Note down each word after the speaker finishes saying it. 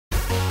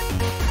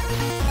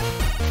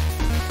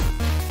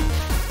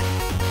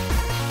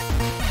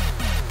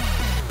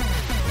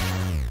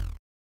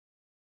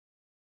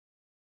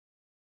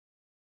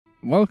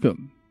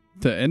Welcome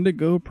to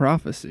Indigo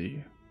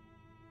Prophecy.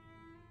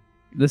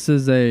 This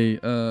is a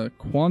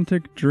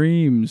Quantic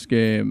Dreams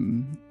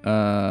game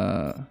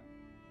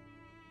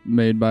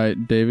made by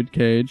David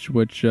Cage,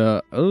 which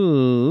I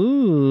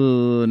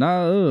know,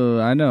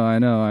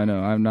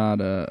 I'm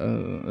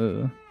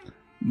not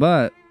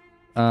but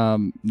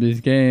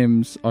these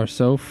games are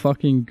so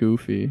fucking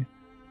goofy,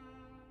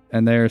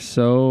 and they're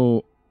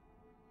so,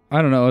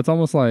 I don't know, it's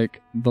almost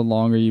like the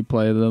longer you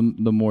play them,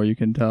 the more you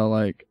can tell,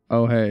 like,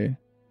 oh hey,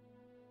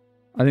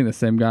 I think the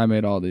same guy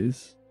made all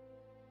these.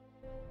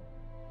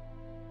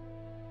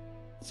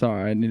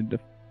 Sorry, I needed to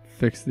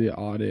fix the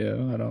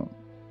audio. I don't.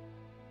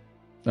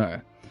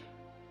 Alright.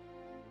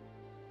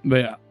 But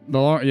yeah, the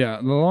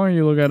longer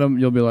you look at him,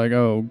 you'll be like,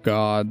 oh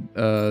god,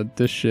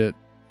 this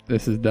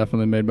is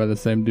definitely made by the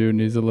same dude, and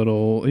he's a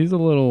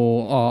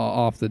little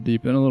off the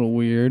deep end, a little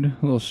weird, a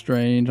little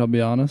strange, I'll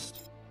be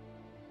honest.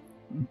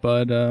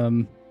 But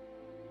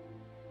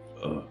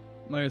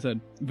like I said,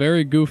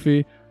 very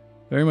goofy.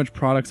 Very much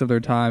products of their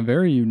time,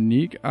 very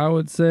unique, I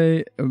would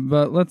say.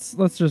 But let's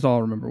just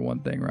all remember one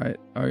thing, right?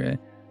 Okay,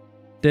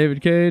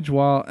 David Cage.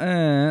 While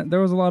there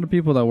was a lot of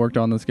people that worked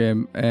on this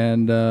game,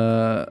 and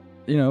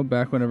you know,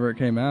 back whenever it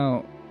came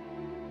out,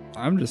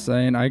 I'm just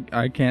saying,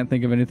 I can't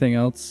think of anything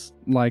else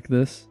like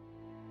this.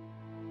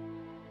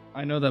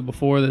 I know that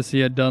before this,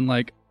 he had done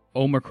like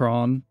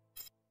Omicron,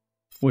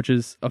 which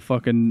is a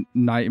fucking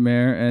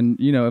nightmare. And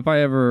you know, if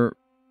I ever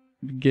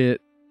get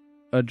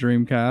a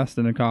Dreamcast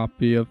and a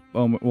copy of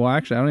well,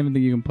 actually, I don't even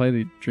think you can play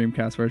the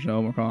Dreamcast version of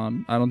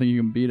Omicron. I don't think you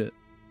can beat it.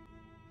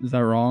 Is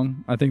that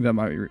wrong? I think that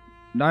might be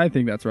I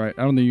think that's right.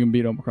 I don't think you can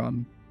beat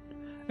Omicron.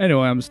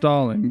 Anyway, I'm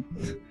stalling.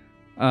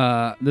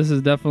 This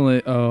is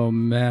definitely, oh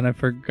man, I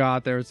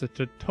forgot there was a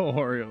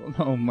tutorial.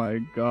 Oh my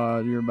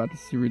god, you're about to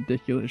see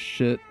ridiculous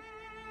shit.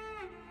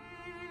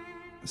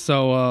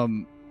 So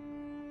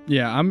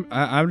yeah,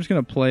 I'm just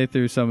gonna play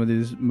through some of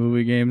these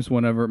movie games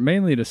whenever,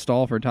 mainly to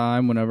stall for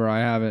time, whenever I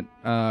haven't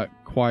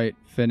quite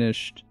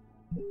finished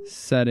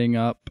setting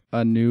up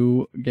a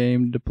new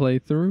game to play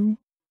through,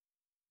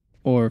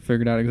 or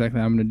figured out exactly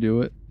how I'm gonna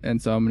do it.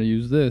 And so I'm gonna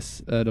use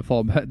this to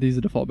fall back.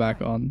 These to fall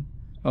back on.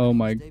 Oh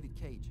my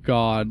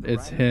god,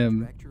 it's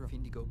him. Of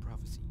Indigo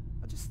Prophecy.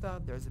 I just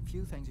thought there's a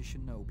few things you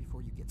should know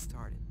before you get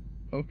started.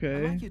 Okay.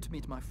 I'd like you to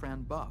meet my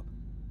friend Bob.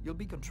 You'll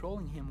be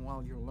controlling him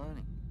while you're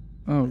learning.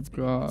 Oh Let's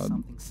begin with god.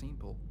 something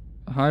simple.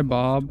 Hi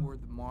Bob.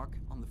 Toward the mark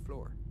on the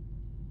floor.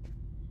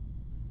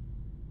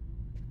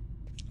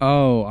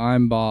 Oh,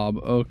 I'm Bob.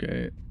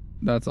 Okay.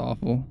 That's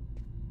awful.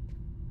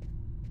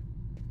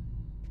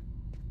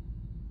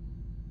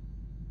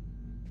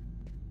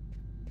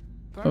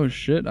 Perfect. Oh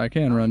shit, I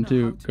can Now run you know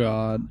too. how to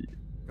God. run.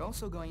 You're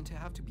also going to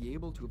have to be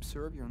able to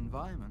observe your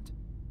environment.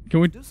 Can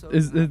we, To do so,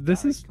 is you have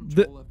this is direct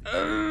the control of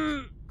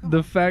the Come the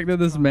on, fact that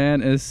this try.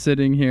 man is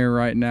sitting here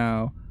right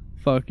now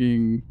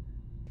fucking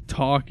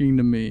talking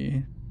to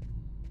me.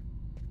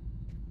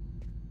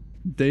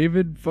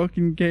 David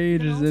fucking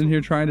Cage is in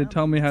here trying to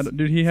tell me how to,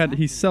 dude,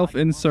 he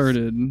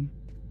self-inserted.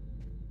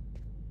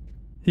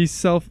 He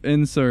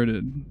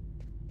self-inserted.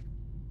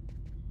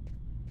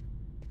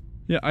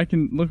 Yeah, I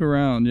can look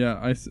around.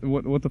 Yeah,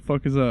 what the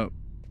fuck is up?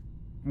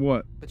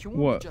 What? But you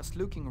won't What? be just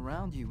looking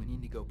around you in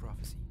Indigo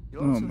Prophecy.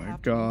 You'll Oh also my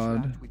have God. to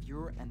interact with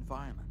your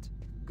environment.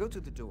 Go to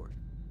the door.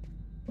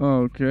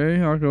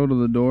 Okay, I'll go to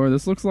the door.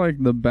 This looks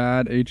like the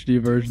bad HD Do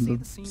you version see of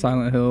the symbol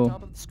Silent at the Hill.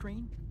 top of the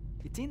screen?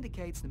 It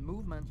indicates the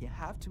movement you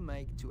have to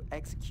make to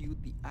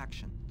execute the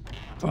action. Do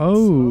it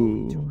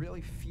slowly to Oh.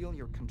 really feel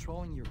you're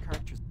controlling your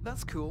characters.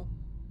 That's cool.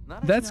 Now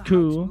that That's you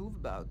know how cool. to move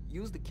about,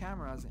 use the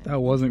cameras and That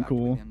wasn't interact with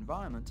cool. the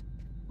environment,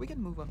 we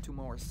can move on to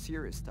more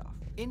serious stuff.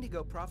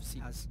 Indigo Prophecy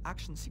has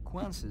action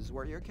sequences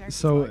where your character's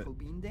So- life will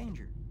be in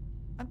danger.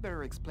 I'd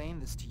better explain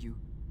this to you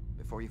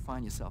before you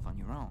find yourself on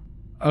your own.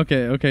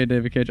 Okay,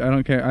 David Cage. I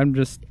don't care.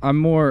 I'm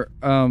more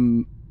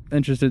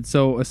interested.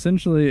 So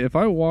essentially, if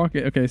I walk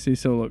it, okay, see,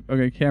 so look,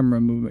 okay, camera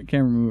movement,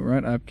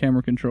 right? I have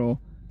camera control.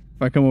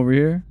 If I come over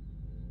here,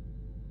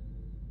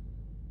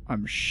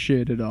 I'm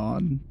shitted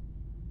on,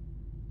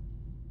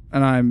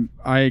 and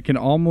I can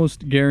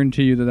almost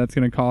guarantee you that that's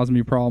gonna cause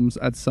me problems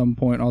at some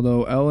point.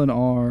 Although L and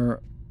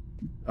R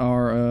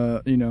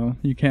are you know,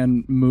 you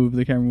can move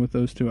the camera with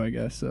those two, I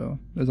guess. So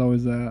there's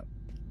always that.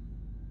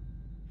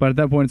 But at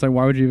that point, it's like,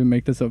 why would you even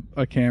make this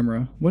a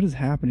camera? What is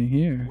happening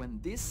here? When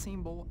this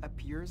symbol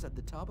appears at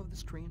the top of the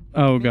screen,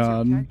 Oh, it means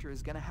God. your character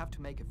is gonna have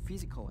to make a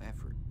physical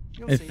effort.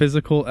 You'll A see,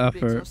 physical you'll be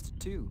effort. exhausted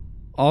too.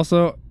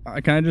 Also,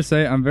 can I just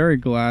say, I'm very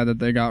glad that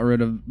they got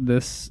rid of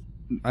this.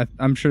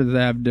 I'm sure that they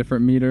have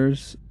different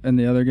meters in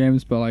the other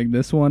games, but like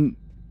this one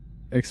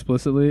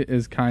explicitly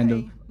is kind of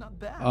Hey, not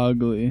bad.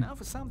 ugly. Now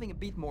for something a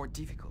bit more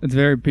difficult. It's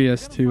very You're gonna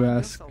find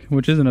PS2-esque, yourself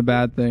which isn't a facing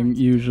bad thing different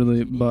usually,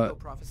 stages in but Indigo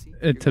Prophecy. You're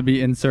it to gonna be need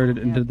to inserted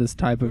forget into this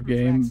type of good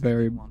game, reflexes if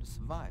very, you want to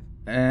survive.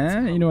 That's how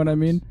you know it what I works.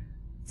 mean?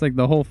 It's like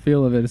the whole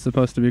feel of it is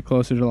supposed to be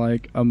closer to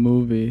like a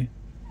movie.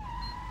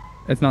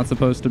 It's not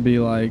supposed to be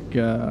like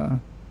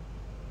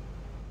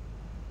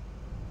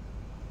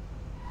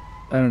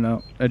I don't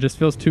know. It just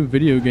feels too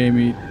video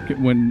gamey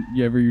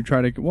whenever you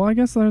try to. Well, I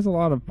guess there's a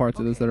lot of parts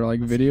of this that are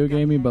like video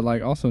gamey, but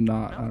like also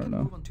not. I don't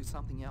know.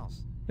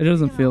 It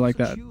doesn't feel like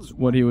that's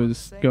what he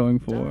was going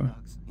for.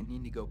 In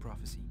Indigo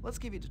prophecy. Let's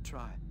give it a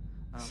try.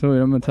 So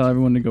I'm gonna tell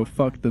everyone to go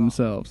fuck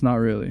themselves. Not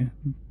really,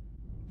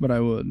 but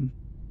I would.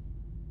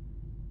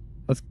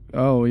 Let's.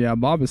 Oh yeah,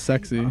 Bob is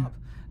sexy. Hey, Bob,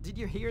 did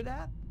you hear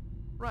that?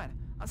 Right.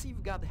 I see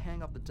you've got the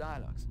hang of the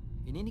dialogues.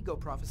 In Indigo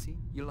prophecy,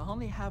 you'll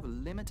only have a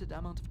limited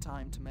amount of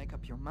time to make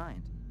up your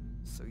mind.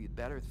 So you'd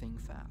better think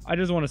fast. I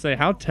just want to say,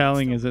 how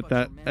telling is it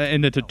that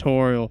in the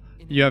tutorial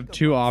you have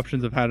two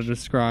options of how to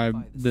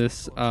describe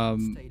this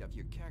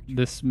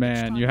this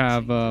man. You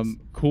have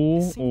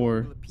cool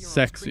or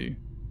sexy.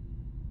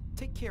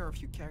 Take care of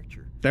your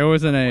character. There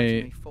wasn't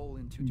a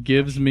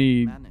gives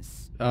me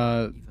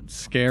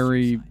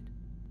scary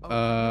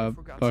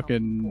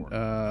fucking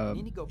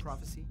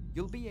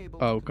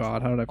oh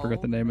god, how did I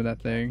forget the name of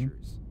that thing?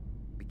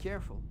 Be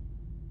careful.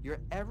 Your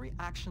every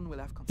action will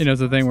have consequences. You know, it's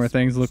the thing where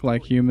things look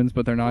like humans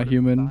but they're not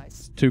human.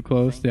 It's too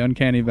close. The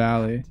uncanny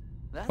valley.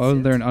 Why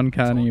wasn't there an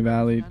uncanny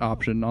valley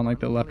option on like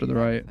the left or the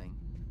right?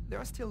 There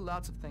are still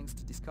lots of things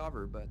to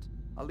discover, but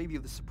I'll leave you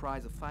the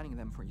surprise of finding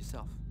them for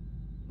yourself.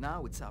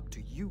 Now it's up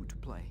to you to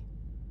play.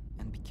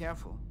 And be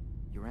careful.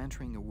 You're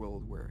entering a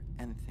world where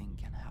anything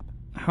can happen.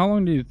 How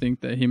long do you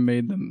think that he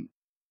made them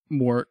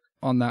work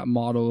on that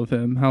model of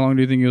him? How long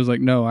do you think he was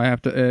like, no,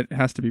 it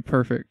has to be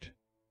perfect.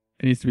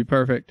 It needs to be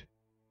perfect.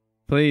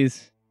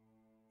 Please.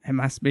 It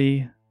must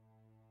be.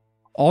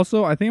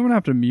 Also, I think I'm going to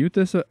have to mute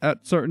this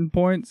at certain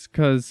points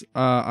because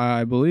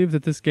I believe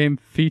that this game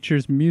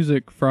features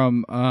music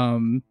from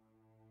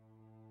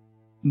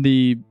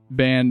the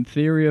band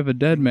Theory of a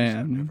Dead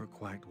Man. Never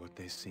quite what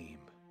they seem.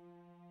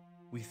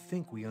 We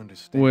think we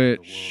understand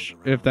Which,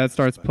 if that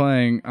starts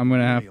playing, I'm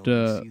going to have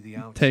to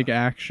take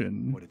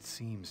action. What it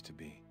seems to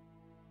be.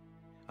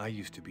 I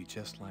used to be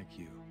just like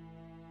you.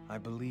 I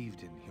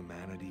believed in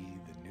humanity,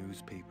 the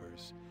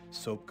newspapers,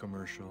 soap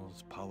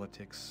commercials,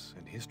 politics,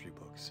 and history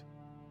books.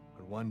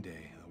 But one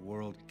day, the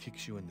world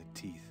kicks you in the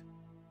teeth,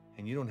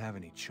 and you don't have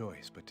any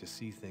choice but to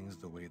see things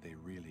the way they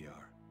really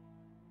are.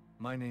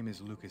 My name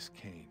is Lucas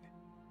Kane.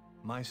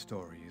 My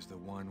story is the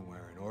one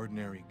where an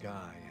ordinary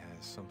guy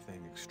has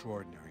something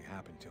extraordinary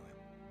happen to him.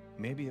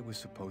 Maybe it was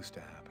supposed to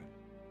happen.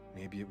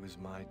 Maybe it was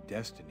my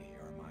destiny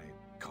or my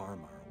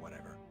karma or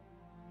whatever.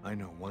 I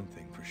know one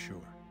thing for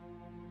sure.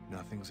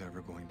 Nothing's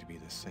ever going to be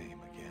the same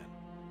again.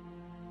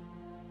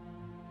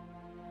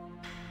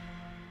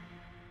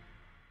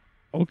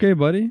 Okay,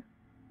 buddy.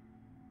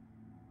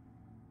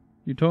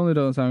 You totally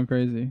don't sound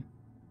crazy.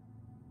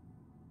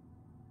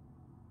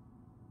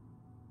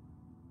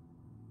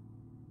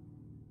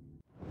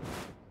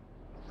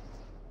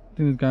 I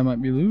think this guy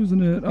might be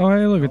losing it. Oh,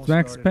 hey, look, it's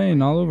Max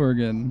Payne all over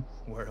again.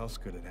 Where else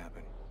could it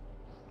happen?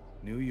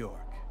 New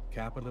York,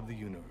 capital of the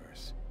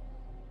universe.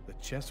 The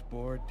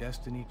chessboard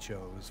destiny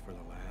chose for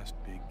the last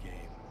big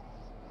game.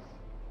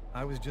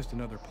 I was just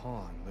another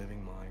pawn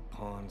living my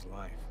pawn's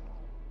life.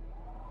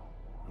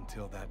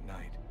 Until that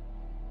night,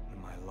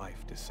 when my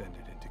life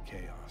descended into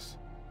chaos.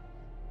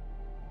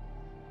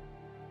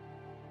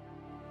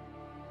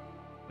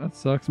 That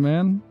sucks,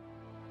 man.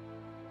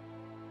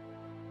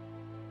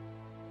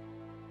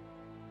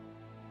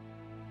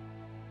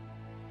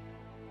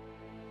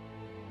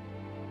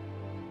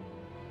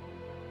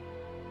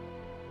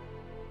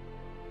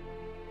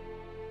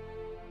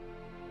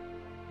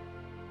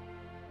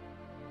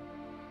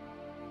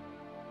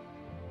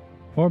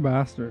 Poor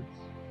bastards.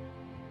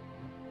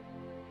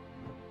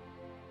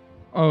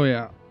 Oh,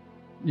 yeah.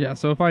 Yeah,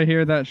 so if I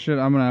hear that shit,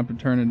 I'm gonna have to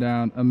turn it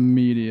down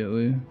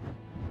immediately.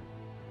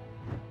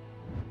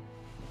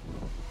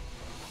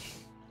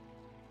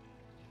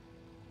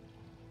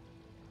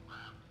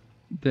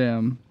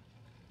 Damn.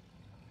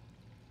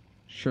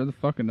 Sure the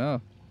fuck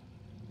enough.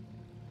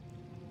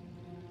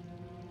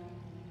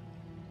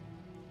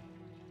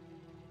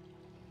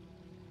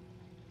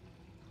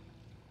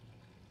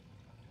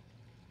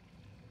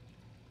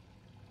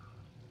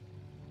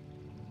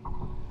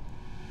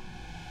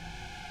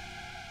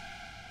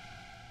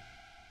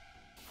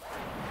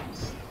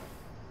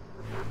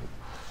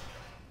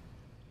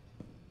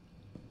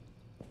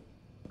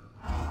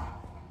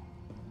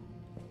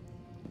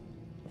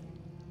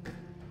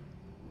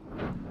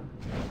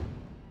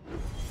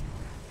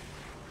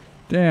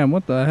 Damn,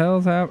 what the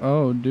hell's happening?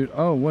 Oh, dude.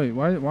 Oh, wait.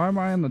 Why am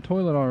I in the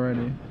toilet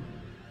already?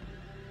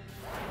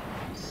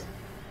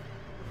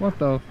 What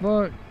the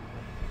fuck?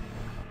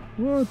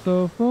 What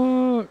the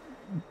fuck?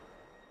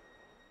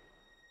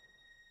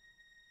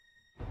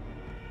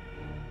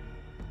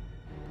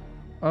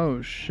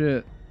 Oh,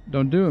 shit.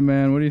 Don't do it,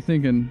 man. What are you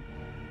thinking?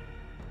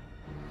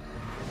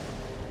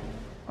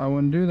 I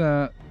wouldn't do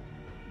that.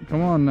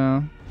 Come on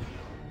now.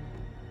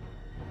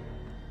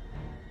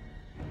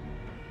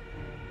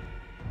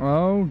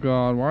 Oh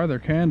god, why are there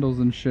candles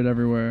and shit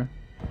everywhere?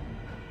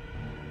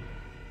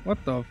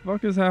 What the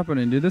fuck is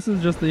happening? Dude, this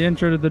is just the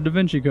intro to the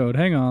DaVinci Code.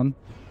 Hang on.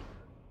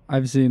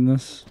 I've seen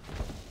this.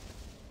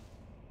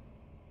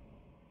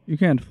 You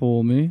can't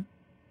fool me.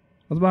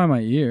 That's by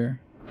my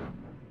ear.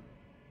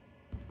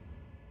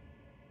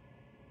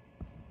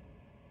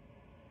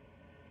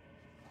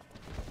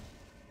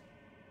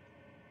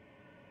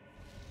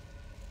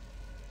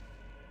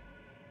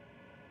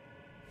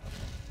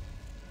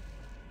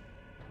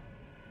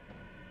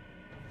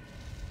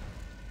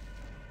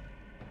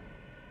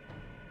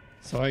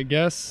 So I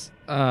guess,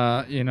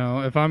 you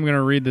know, if I'm going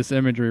to read this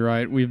imagery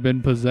right, we've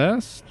been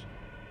possessed?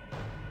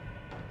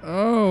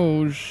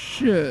 Oh,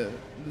 shit.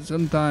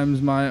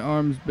 Sometimes my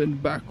arms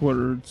bend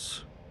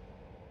backwards.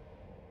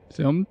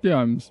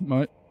 Sometimes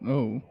my...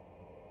 Oh.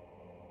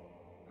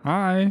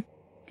 Hi.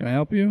 Can I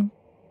help you?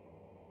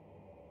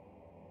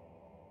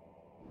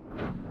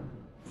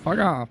 Fuck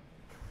off.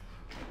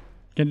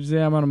 Can't you say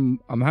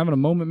I'm having a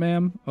moment,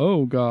 ma'am?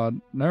 Oh,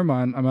 God. Never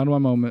mind. I'm out of my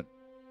moment.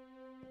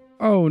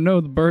 Oh, no,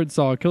 the bird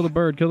saw. Kill the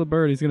bird. Kill the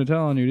bird. He's going to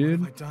tell on you,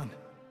 dude. What have I done?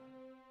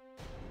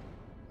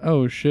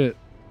 Oh, shit.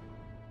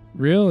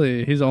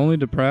 Really? He's only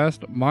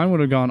depressed? Mine would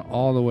have gone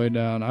all the way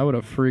down. I would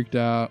have freaked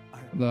out.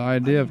 The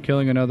idea of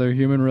killing another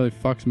human really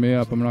fucks me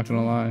up. I'm not going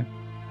to lie.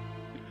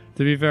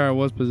 To be fair, I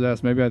was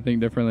possessed. Maybe I'd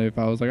think differently if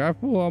I was like,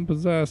 I'm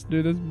possessed.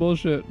 Dude, this is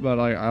bullshit. But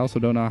like, I also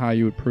don't know how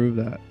you would prove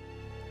that.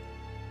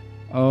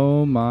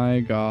 Oh my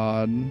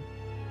God.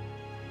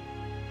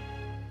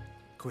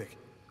 Quick.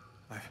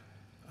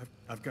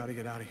 I've got to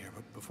get out of here,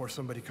 but before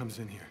somebody comes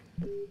in here.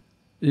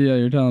 Yeah,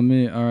 you're telling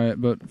me. All right,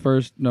 but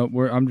first, no,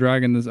 I'm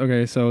dragging this.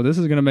 Okay, so this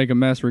is going to make a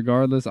mess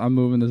regardless. I'm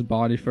moving this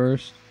body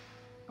first.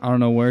 I don't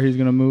know where he's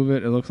going to move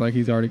it. It looks like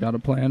he's already got a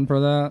plan for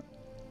that.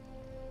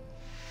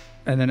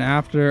 And then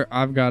after,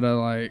 I've got to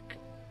like...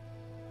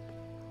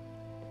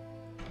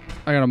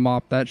 I got to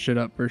mop that shit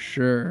up for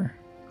sure.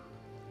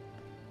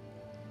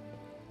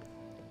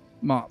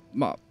 Mop,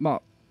 mop,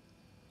 mop.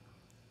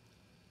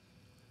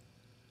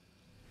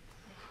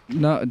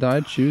 No, did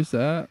I choose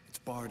that? It's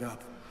barred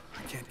up.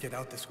 I can't get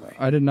out this way.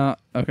 I did not.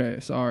 Okay,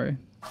 sorry.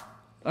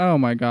 Oh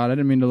my God, I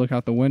didn't mean to look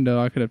out the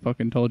window. I could have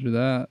fucking told you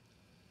that.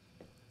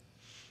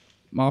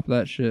 Mop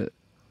that shit.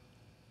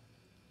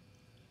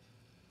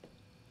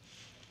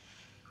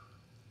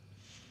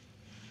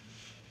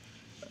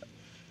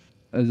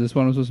 Is this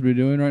what I'm supposed to be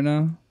doing right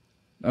now?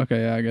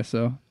 Okay, yeah, I guess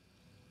so.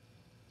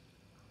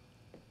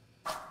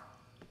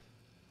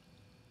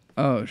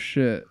 Oh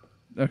shit.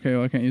 Okay,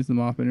 well I can't use the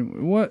mop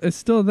anymore. What? It's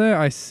still there.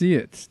 I see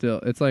it still.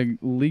 It's like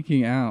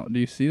leaking out. Do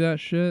you see that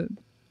shit?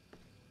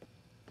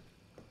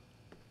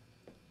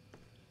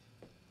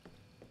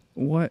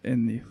 What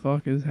in the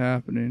fuck is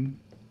happening?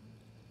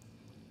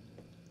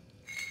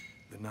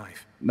 The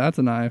knife. That's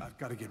a knife. I've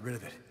got to get rid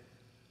of it.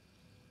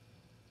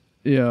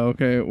 Yeah,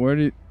 okay. Where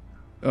do you...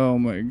 Oh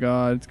my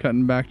God, it's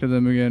cutting back to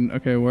them again.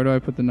 Okay, where do I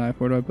put the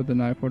knife? Where do I put the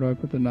knife? Where do I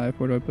put the knife?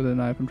 Where do I put the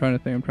knife? I'm trying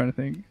to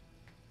think.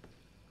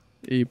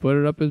 He put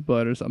it up his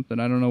butt or something.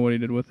 I don't know what he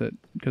did with it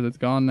because it's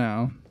gone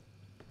now.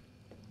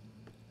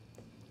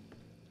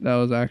 That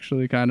was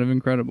actually kind of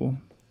incredible.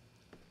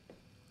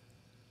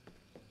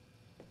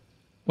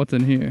 What's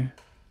in here?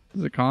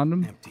 Is it a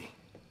condom? Empty.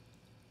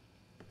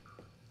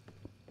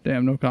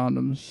 Damn, no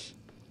condoms.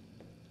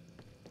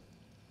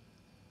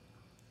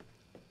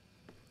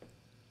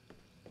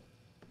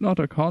 Not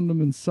a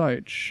condom in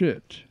sight.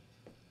 Shit.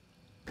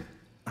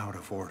 Out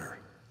of order.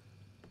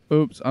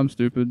 Oops, I'm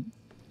stupid.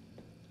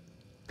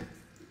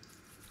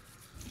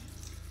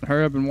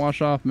 Hurry up and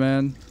wash off,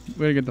 man. We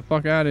gotta get the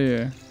fuck out of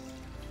here.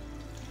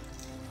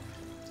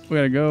 We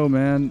gotta go,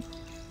 man.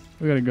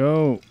 We gotta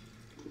go.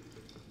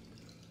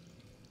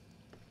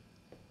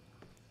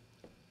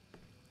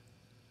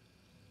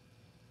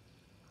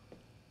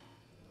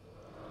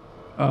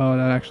 Oh,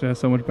 that actually has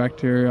so much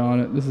bacteria on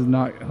it. This is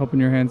not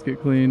helping your hands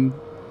get clean.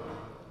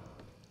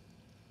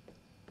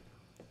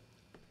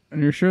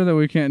 And you're sure that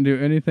we can't do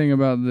anything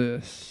about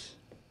this?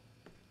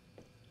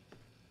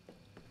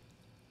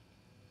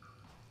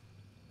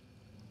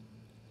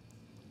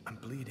 I'm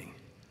bleeding.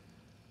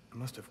 I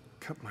must have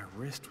cut my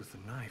wrist with the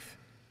knife.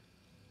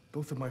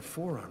 Both of my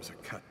forearms are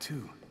cut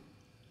too.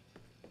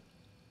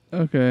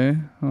 Okay.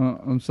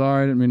 I'm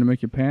sorry. I didn't mean to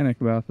make you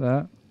panic about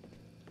that.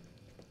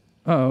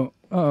 Uh-oh.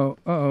 Uh-oh.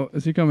 Uh-oh.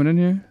 Is he coming in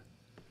here?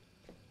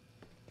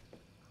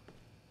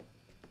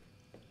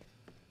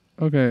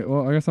 Okay.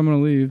 Well, I guess I'm gonna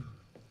leave.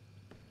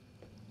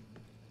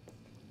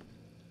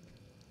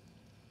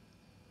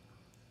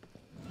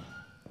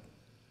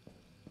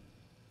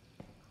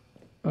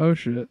 Oh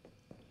shit.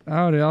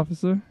 Howdy,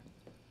 officer.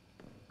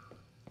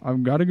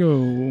 I've gotta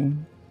go.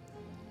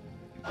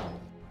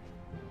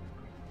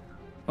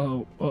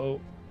 Oh,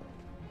 uh-oh.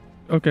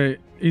 Okay,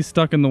 he's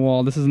stuck in the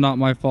wall. This is not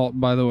my fault,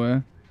 by the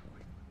way.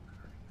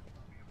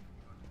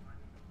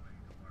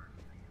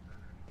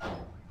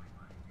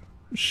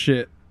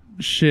 Shit.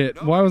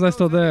 Shit. Why was I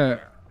still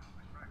there?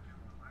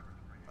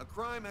 A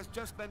crime has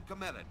just been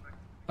committed.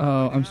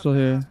 Oh, I'm still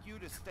here. Ask you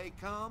to stay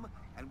calm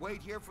and wait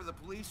here for the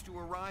police to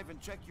arrive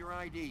and check your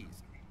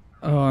IDs.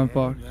 Oh, I'm And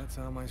fucked. that's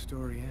how my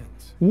story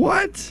ends.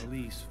 What?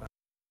 Police found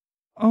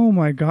Oh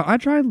my God. I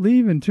tried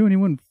leaving too and he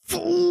went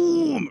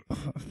boom.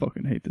 I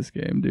fucking hate this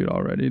game, dude,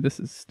 already. This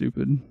is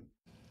stupid.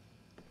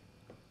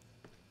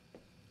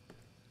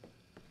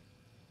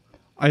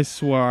 I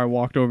swear I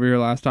walked over here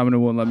last time and it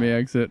wouldn't let me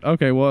exit.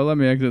 Okay, well, it let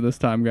me exit this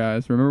time,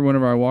 guys. Remember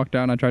whenever I walked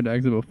out and I tried to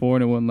exit before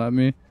and it wouldn't let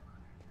me?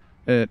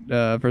 It,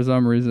 for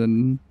some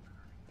reason,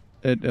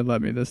 it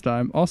let me this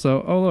time.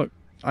 Also, oh look,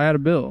 I had a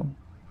bill.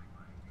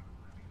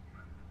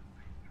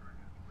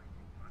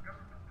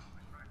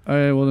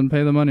 Okay, well then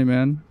pay the money,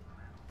 man.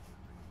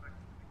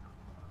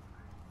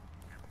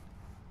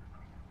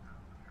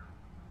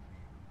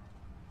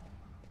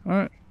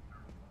 Alright.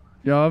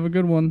 Y'all have a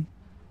good one.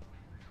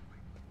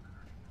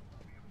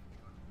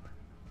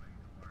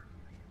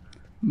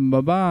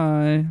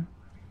 Bye-bye.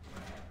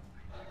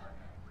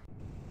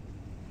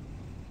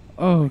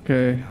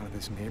 Okay. Get out of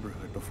this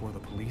neighborhood before the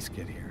police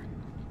get here.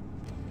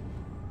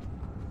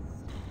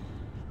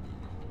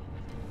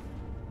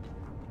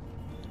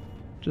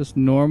 Just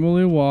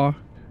normally walk.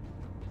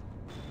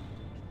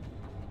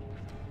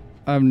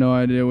 I have no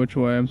idea which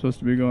way I'm supposed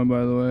to be going,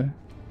 by the way.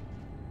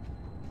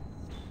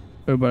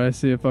 Oh, but I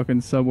see a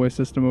fucking subway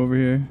system over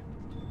here.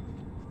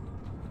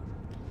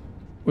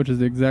 Which is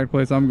the exact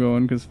place I'm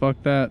going, because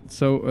fuck that.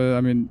 So,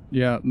 I mean,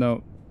 yeah,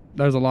 no.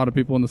 There's a lot of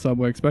people in the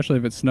subway, especially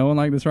if it's snowing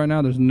like this right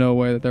now. There's no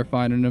way that they're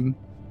finding him.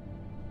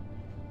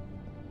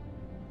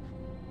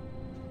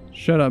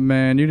 Shut up,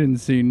 man. You didn't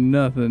see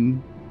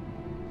nothing.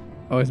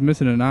 Oh, he's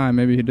missing an eye.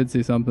 Maybe he did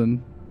see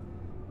something.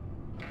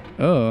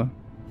 Oh.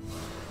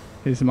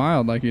 He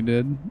smiled like he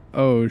did.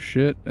 Oh,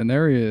 shit. And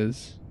there he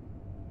is.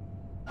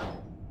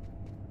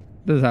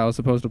 This is how it's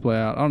supposed to play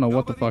out. I don't know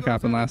what the fuck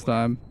happened last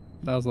time.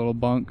 That was a little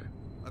bunk.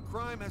 A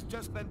crime has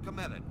just been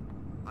committed.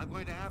 I'm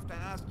going to have to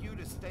ask you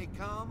to stay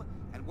calm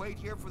and wait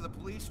here for the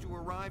police to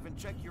arrive and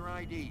check your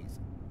IDs.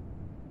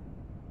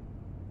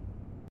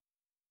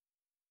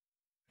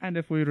 And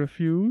if we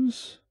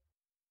refuse?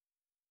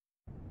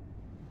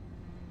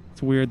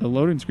 It's weird. The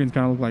loading screens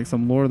kind of look like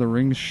some Lord of the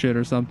Rings shit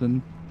or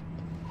something.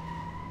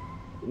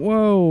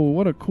 Whoa,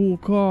 what a cool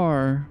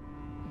car.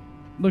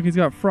 Look, he's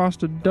got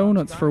frosted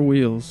donuts for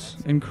wheels.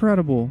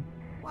 Incredible.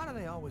 Why do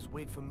they always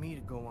wait for me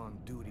to go on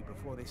duty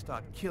before they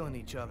start killing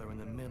each other in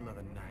the middle of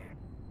the night?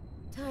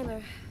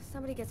 Tyler,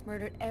 somebody gets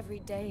murdered every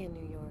day in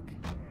New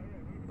York.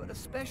 But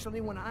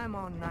especially when I'm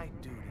on night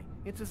duty.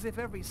 It's as if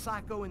every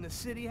psycho in the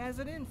city has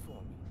it in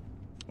for me.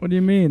 What do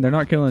you mean? They're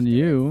not killing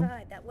you.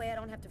 Inside, that way I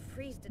don't have to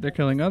freeze to They're death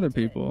killing other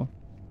listening to it. people.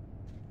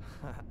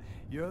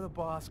 You're the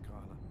boss, Carla.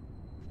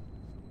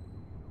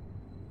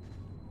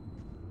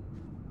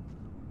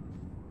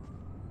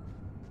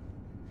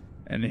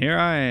 And here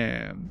I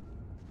am.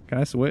 Can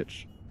I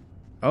switch?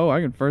 Oh,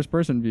 I can first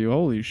person view.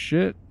 Holy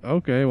shit.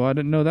 Okay, well I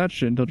didn't know that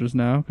shit until just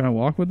now. Can I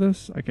walk with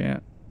this? I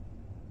can't.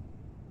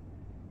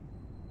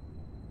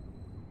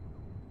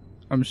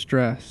 I'm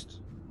stressed.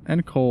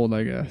 And cold,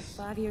 I guess.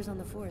 5 years on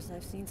the force,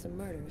 I've seen some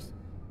murders.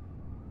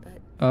 But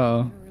Uh-oh.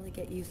 you never really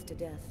get used to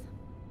death.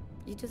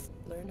 You just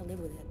learn to live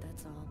with it,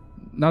 that's all.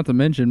 Not to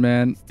mention,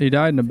 man, he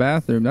died in a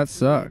bathroom. That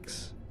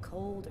sucks.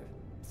 Cold or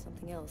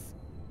something else.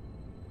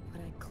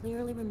 But I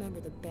clearly remember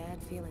the bad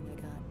feeling I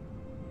got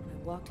when I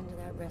walked into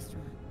that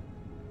restaurant.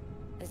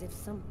 As if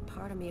some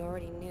part of me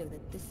already knew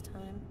that this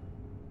time,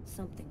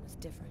 something was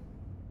different.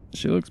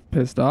 She looks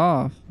pissed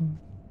off.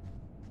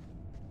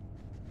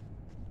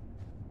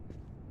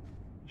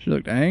 She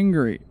looked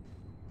angry.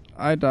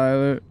 Hi,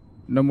 Tyler.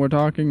 No more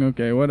talking?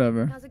 Okay,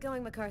 whatever. How's it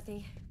going,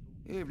 McCarthy?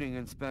 Evening,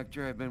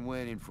 Inspector. I've been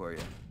waiting for you.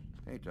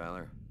 Hey,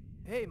 Tyler.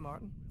 Hey,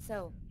 Martin.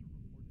 So,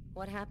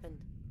 what happened?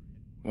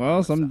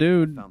 Well, some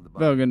dude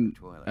fucking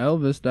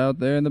Elvis'd out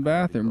there in the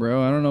bathroom,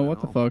 bro. I don't know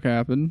what the fuck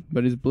happened,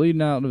 but he's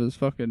bleeding out of his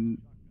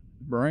fucking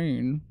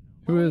brain.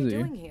 Who What is were you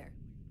he? doing here?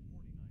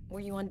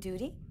 Were you on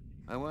duty?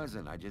 I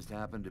wasn't. I just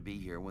happened to be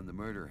here when the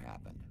murder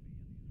happened.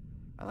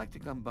 I like to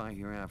come by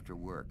here after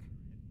work.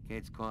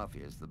 Kate's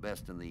coffee is the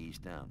best in the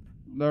East End.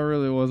 That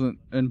really wasn't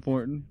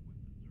important.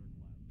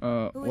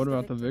 Who is What the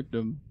about the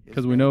victim? His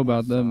Because we know name about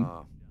was, them.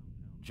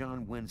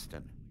 John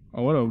Winston.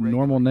 Oh, what a Regular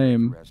normal here at the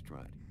name.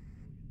 Restaurant.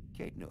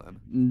 Kate knew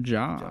him.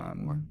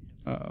 John.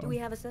 Do Uh-oh. we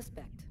have a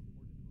suspect?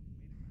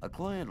 A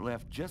client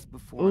left just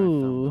before I found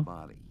Ooh. the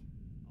body.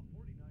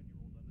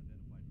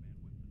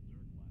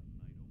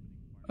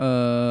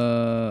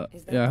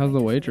 Is that Yeah, how's the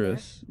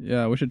waitress over there? waitress?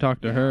 Yeah, we should talk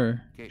to Yeah,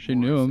 her. Kate She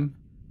knew him.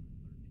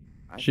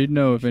 I She'd think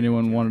know we if should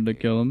anyone wanted to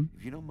interrogate kill her. him.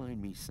 If you don't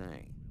mind me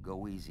saying,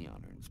 go easy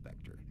on her,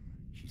 Inspector.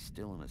 She's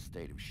still in a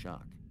state of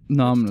shock.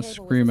 No, I'm Which gonna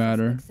table was scream the at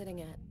her. suspect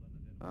sitting at?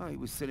 Oh, he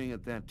was sitting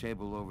at that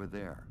table over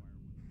there.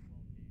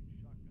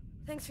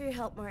 Thanks for your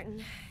help,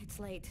 Martin. It's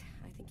late.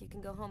 I think you can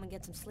go home and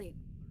get some sleep.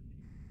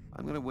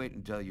 I'm gonna wait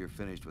until you're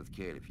finished with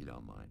Kate, if you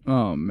don't mind. Oh,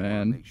 I wanna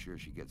man. make sure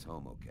she gets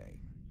home okay.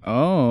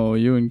 Oh,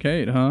 you and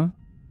Kate, huh?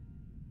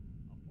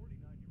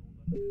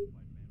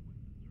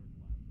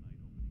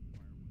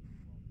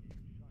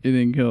 You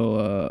think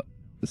he'll,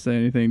 say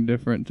anything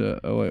different to...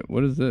 Oh, wait,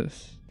 what is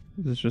this?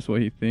 Is this just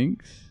what he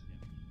thinks?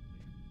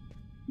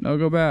 No,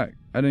 go back.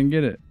 I didn't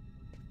get it.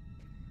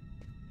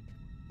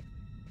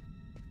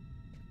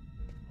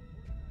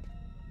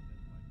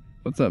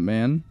 What's up,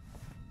 man?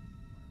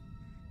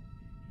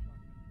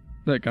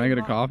 Can I get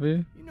a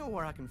coffee? You know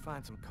where I can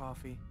find some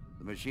coffee?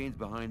 The machine's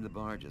behind the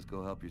bar. Just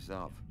go help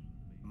yourself.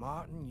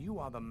 Martin, you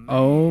are the man.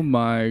 Oh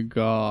my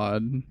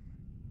god.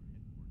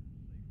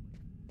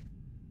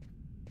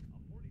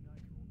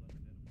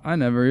 I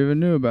never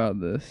even knew about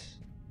this.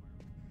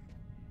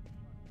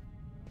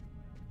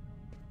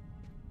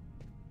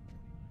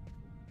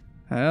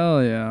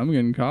 Hell yeah, I'm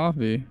getting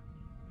coffee.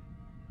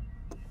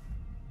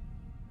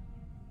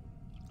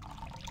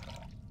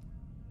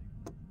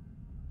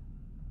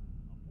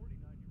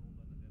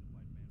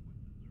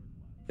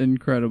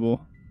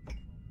 Incredible.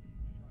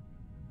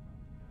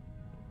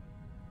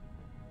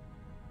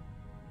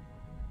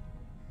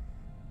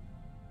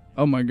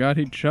 Oh my god,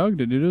 he chugged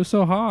it, dude. It was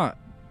so hot.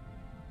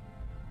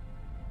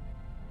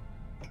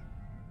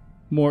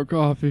 More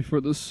coffee for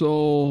the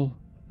soul.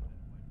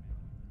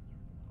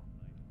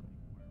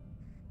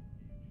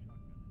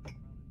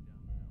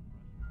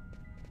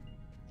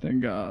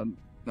 Thank God.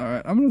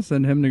 Alright, I'm gonna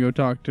send him to go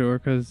talk to her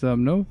because,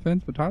 no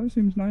offense, but Tyler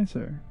seems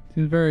nicer.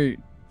 Seems very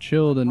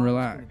chilled and Mom's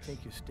relaxed. gonna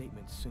take your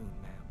statement soon,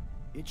 ma'am.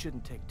 It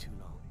shouldn't take too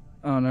long.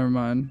 Oh, never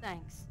mind.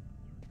 Thanks.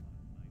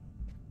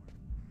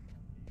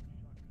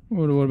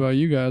 What about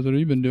you guys? What have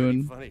you been Pretty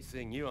doing? funny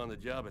seeing you on the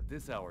job at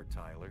this hour,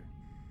 Tyler.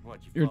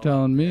 What, you You're fall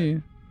telling out me.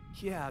 dead?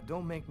 Yeah,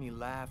 don't make me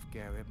laugh,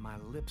 Garrett. My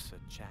lips are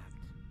chapped.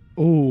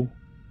 Oh,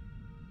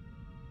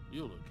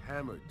 You look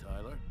hammered,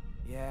 Tyler.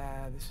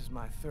 Yeah, this is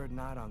my third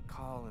night on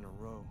call in a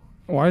row.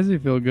 why does he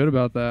feel good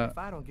about that? If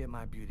I don't get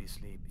my beauty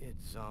sleep,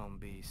 it's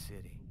Zombie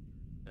City.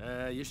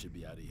 You should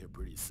be out of here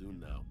pretty soon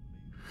now.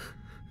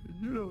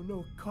 You don't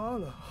know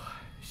Carla.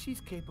 She's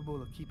capable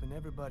of keeping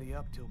everybody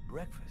up till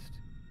breakfast.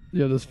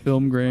 Yeah, this And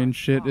film she's by grain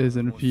shit far is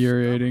the most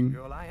infuriating.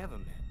 stubborn girl I ever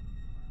met.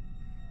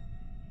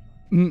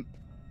 Mm.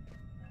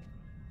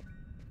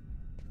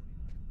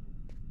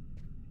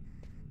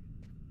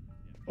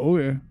 Oh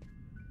yeah.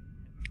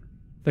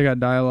 They got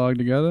dialogue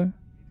together.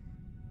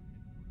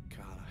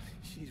 Carla,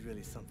 she's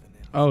really something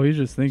else. Oh, he's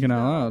just thinking She's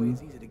out not loud.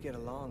 always easy to get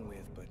along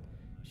with, but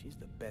she's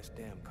the best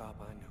damn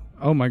cop I know.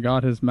 Oh my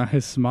god,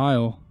 his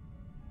smile.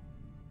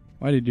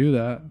 Why'd he do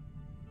that?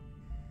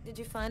 Did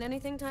you find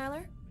anything,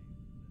 Tyler?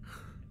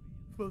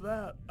 For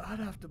that, I'd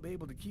have to be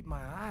able to keep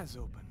my eyes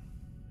open.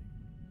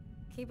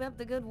 Keep up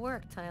the good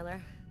work,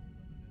 Tyler.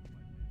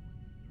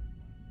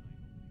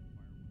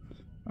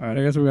 Alright,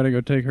 I guess we gotta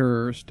go take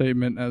her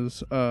statement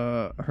as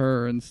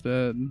her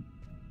instead.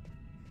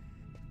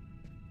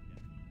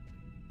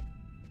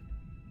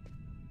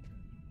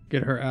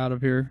 Get her out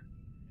of here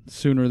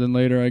sooner than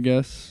later, I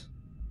guess.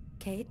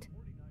 Kate?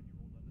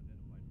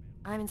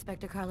 I'm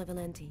Inspector Carla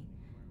Valenti.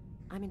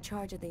 I'm in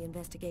charge of the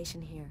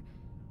investigation here.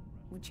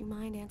 Would you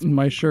mind answering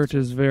My a few shirt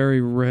questions? is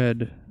very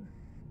red.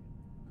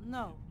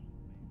 No.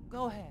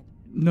 Go ahead.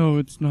 No,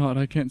 it's not.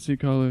 I can't see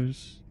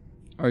colors.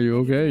 Are you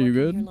Have been okay? You working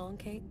good? here long,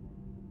 Kate?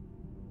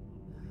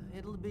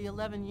 It'll be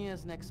 11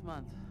 years next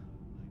month.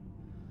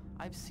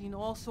 I've seen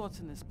all sorts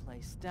in this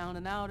place. Down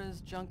and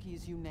outers,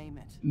 junkies, you name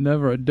it.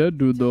 Never a dead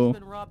dude though. Tim's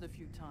been robbed a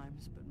few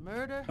times, but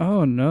murder?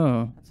 Oh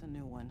no. That's a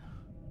new one.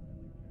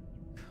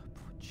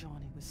 Poor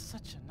Johnny was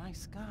such a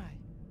nice guy.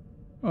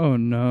 Oh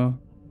no.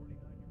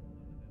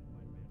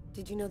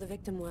 Did you know the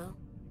victim well?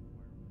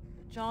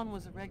 John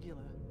was a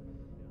regular.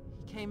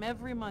 He came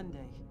every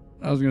Monday.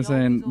 I was gonna He say,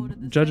 always and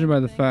ordered the judging same by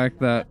the thing fact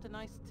and that left a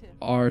nice tip.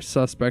 our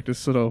suspect is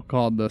still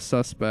called the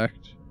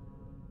suspect,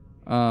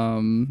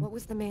 What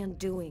was the man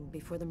doing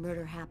before the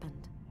murder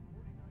happened?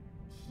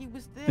 He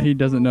was there he for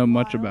doesn't a know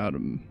much while. about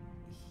him.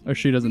 He Or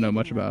she was doesn't know reading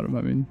much about him,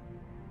 I mean.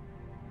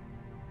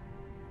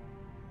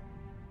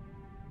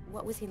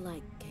 What was he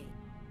like, Kate?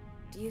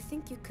 Do you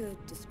think you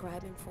could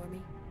describe him for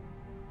me?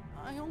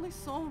 I only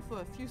saw him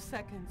for a few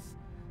seconds.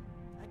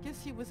 I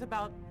guess he was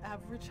about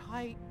average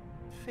height,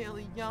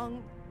 fairly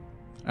young.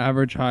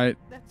 Average height,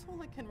 That's all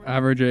I can remember.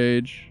 average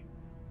age,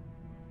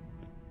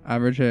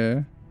 average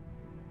hair.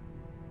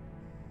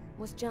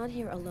 Was John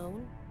here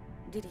alone?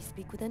 Did he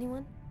speak with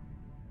anyone?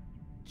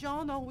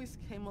 John always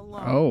came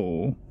along.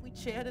 Oh, We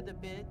chatted a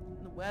bit.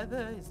 The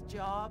weather, his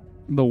job,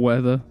 the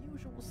weather.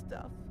 usual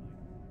stuff.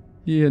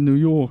 Yeah, New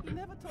York. He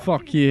never talked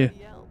Fuck to yeah.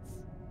 anybody else.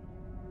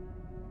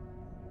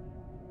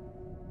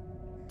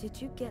 Did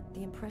you get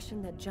the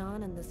impression that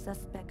John and the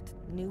suspect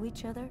knew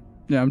each other?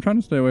 Yeah, I'm trying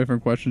to stay away from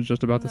questions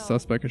just about the No.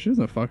 suspect because she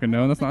doesn't fucking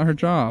know, and that's not her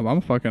job. I'm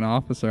a fucking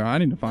officer. I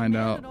need to find The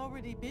man out. had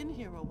already been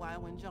here a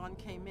while when John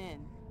came in.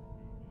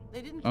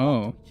 They didn't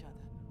Oh. talk to each other.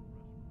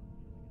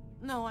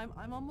 No,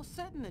 I'm almost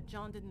certain that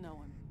John didn't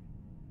know him.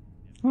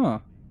 Huh.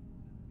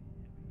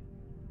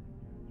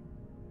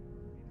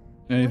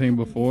 What Anything happened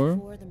before?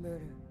 Before the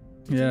murder?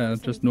 Did you Yeah, notice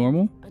just anything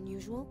normal?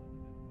 Unusual?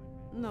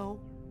 No.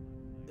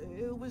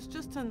 It was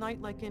just a night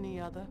like any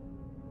other.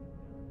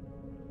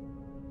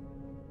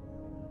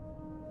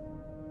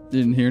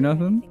 Didn't hear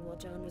nothing? Anything while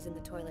John was in the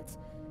toilets?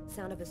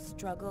 Sound of a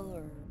struggle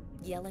or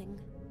yelling?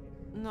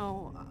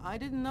 No, I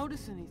didn't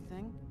notice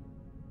anything.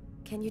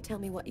 Can you tell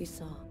me what you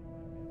saw?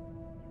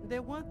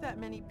 There weren't that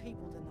many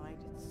people tonight.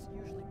 It's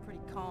usually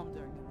pretty calm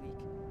during the week.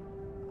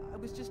 I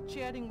was just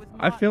chatting with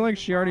I feel Martin like at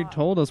the she already bar.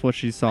 told us what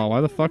she saw. Why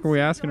the fuck are we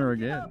asking her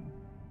again?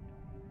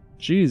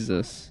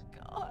 Jesus.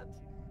 God.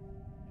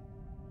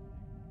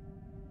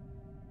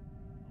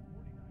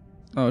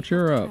 Oh, cheer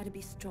her You have to up. Try to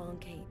be strong,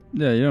 Kate.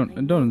 Yeah, you I don't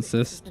know don't that this has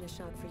insist. been a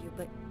shock for you,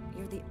 but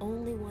you're the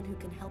only one who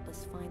can help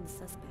us find the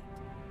suspect.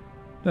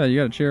 Yeah, you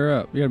gotta cheer her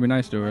up. You gotta be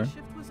nice to My her.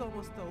 shift was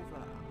almost over.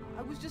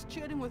 I was just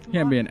chatting with You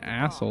can't be an Martin at the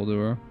bar. asshole to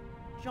her.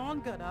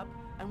 John got up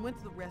and went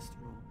to the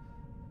restroom.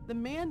 The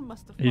man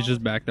must have He's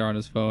just followed back there on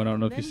his phone. I don't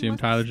know if you Then see him.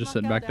 must have Tyler's just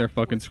snuck sitting out back there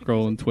fucking afterwards because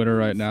scrolling they Twitter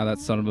couldn't right now. That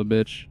son of a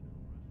bitch.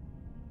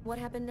 What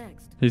happened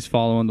next? He's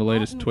following the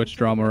latest Martin Twitch went to the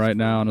drama right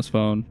now on his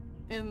phone.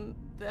 And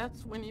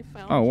that's when you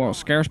found Oh, well, John.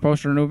 Scare's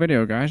posted a new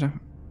video, guys.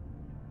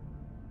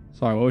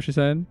 Sorry, what was she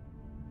saying?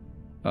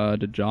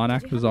 Did John Did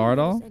act you happen to bizarre at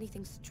notice all?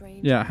 anything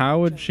strange Yeah, about how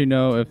would John she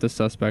know if the Did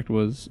suspect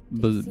was he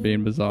being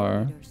seem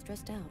bizarre? worried or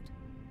stressed out?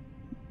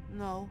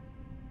 No,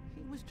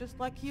 he was just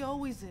like he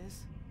always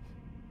is.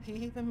 He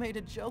even made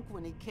a joke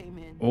when he came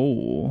in.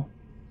 Oh. Do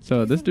So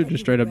you this think dude that just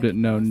you straight would up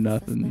didn't know recognize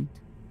the nothing. suspect?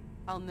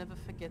 I'll never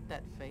forget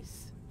that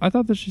face. I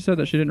thought that she said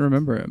that she didn't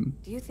remember him.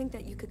 Do you think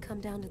that you could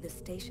come down to the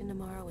station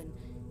tomorrow and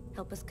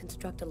help us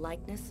construct a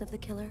likeness of the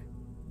killer?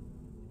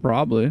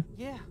 Probably.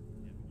 Yeah,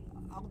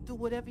 I'll do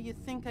whatever you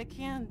think I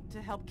can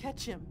to help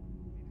catch him.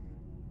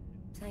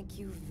 Thank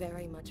you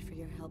very much for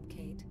your help,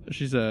 Kate.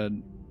 She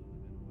said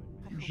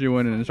I hope she you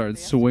went in and find started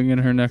the swinging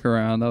her bastard. neck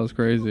around. That was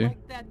People crazy.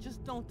 like that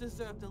just don't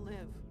deserve to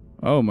live.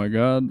 Oh my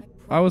god.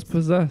 I was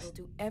promise you possessed.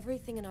 We'll do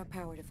everything in our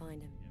power to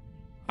find him.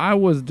 I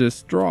was Try to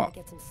distraught.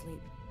 get some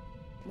sleep.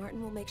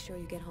 Martin will make sure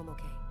you get home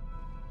okay.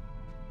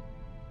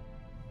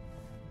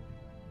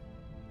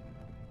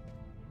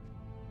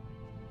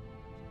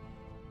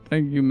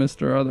 Thank you,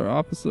 Mr. Other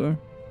Officer.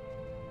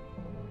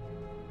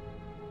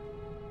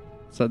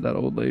 Said that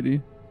old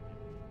lady.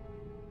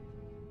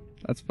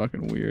 That's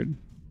fucking weird.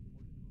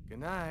 Good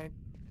night.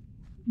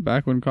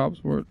 Back when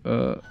cops were,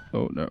 oh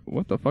no,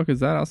 what the fuck is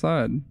that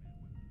outside?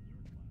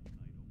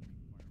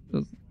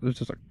 There's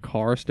just a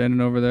car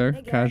standing over there,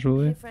 Hey, Garrett.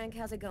 casually. Hey, Frank,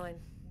 how's it going?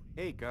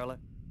 Hey, Carla.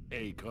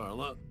 Hey,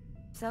 Carla.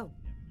 So,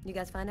 you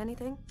guys find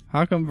anything?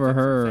 How come for Took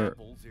some her,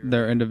 samples here.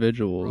 they're We're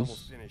individuals?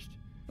 almost finished.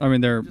 I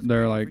mean, they're Just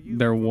they're waiting like for you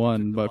they're before we one,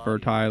 took the but for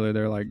body. Tyler,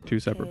 they're like two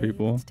separate Okay,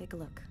 people. Let's take a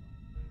look.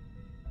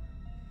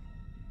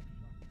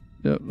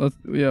 Yep,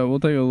 we'll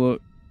take a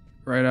look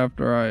right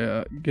after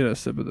I get a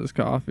sip of this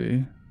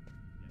coffee.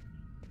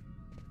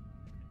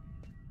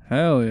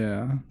 Hell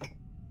yeah.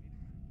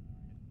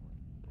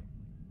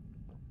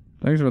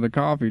 Thanks for the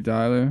coffee,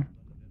 Tyler.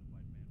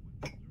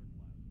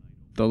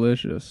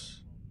 Delicious.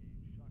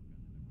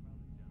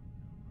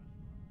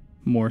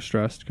 More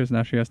stressed because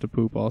now she has to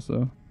poop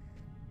also.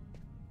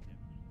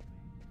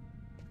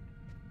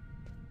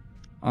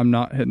 I'm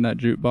not hitting that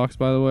jukebox,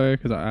 by the way,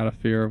 because I out of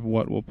fear of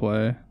what will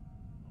play.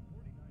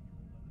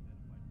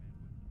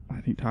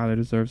 I think Tyler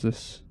deserves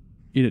this.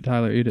 Eat it,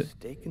 Tyler. Eat it.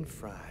 Steak and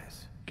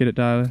fries. Get it,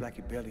 Tyler. Looks like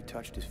he barely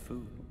touched his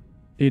food.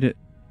 Eat it.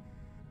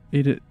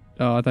 Eat it.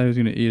 Oh, I thought he was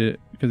going to eat it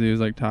because he was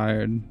like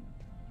tired.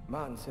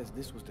 Martin says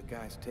this was the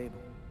guy's table.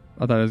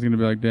 I thought he was going to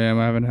be like, damn,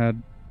 I haven't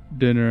had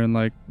dinner in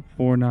like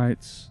 4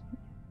 nights.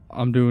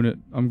 I'm doing it.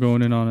 I'm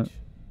going in on it.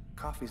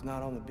 Coffee's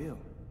not on the bill.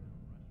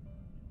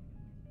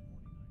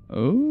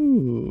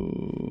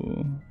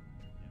 Oh.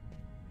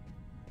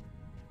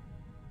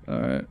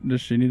 Alright.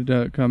 Does she need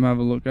to come have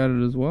a look at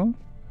it as well?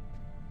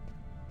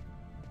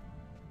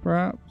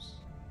 Perhaps.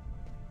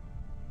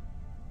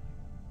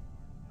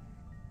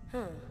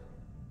 Huh.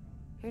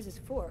 Here's his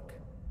fork.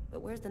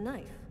 But where's the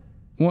knife?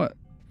 What?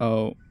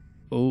 Oh.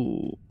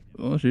 Oh.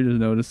 Well, she just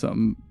noticed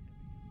something.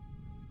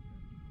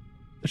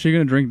 Is she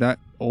gonna drink that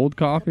old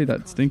coffee?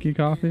 That stinky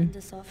coffee? And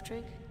a soft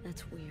drink?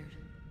 That's weird.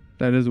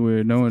 That is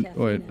weird. No one.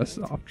 Caffeine Wait, a addict.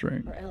 soft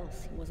drink. Or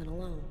else he wasn't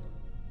alone.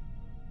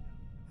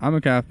 I'm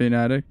a caffeine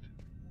addict.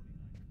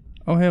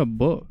 Oh, hey, a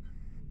book.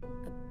 A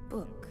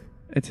book.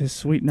 It's his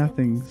Sweet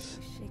Nothings.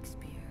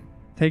 Shakespeare.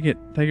 Take it.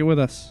 Take it with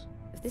us.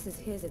 If this is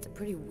his, it's a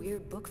pretty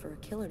weird book for a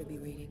killer to be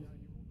reading.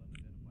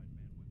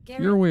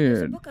 Garrett, You're There's a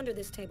weird. book under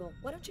this table.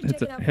 Why don't you Hits,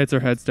 check it out? hits her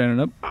head standing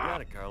up.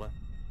 Got it, Carla.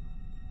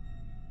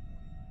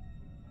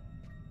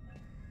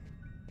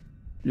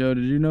 Yo,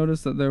 did you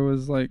notice that there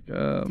was like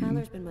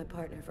Tyler's been my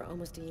partner for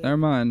almost a year. never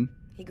mind.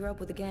 He grew up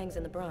with the gangs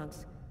in the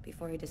Bronx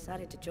before he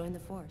decided to join the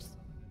force.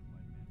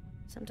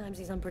 Sometimes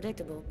he's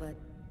unpredictable, but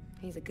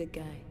he's a good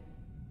guy.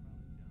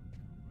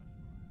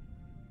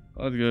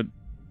 That's good.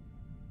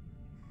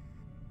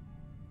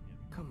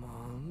 Come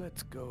on,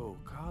 let's go.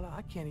 Carla,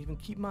 I can't even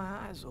keep my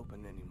eyes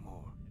open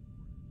anymore.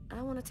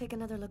 I want to take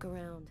another look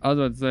around. I was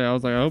about to say, I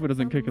was like, I hope it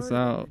doesn't Found kick a us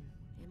murder out. weapon.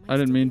 It might I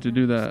didn't still mean be to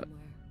do around that. somewhere.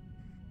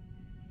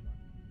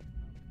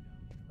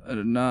 I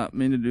did not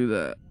mean to do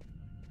that.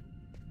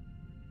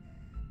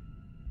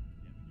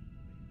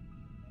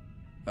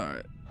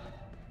 Alright.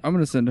 I'm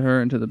gonna send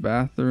her into the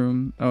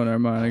bathroom. Oh, never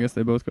mind. I guess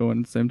they both go in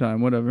at the same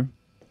time. Whatever.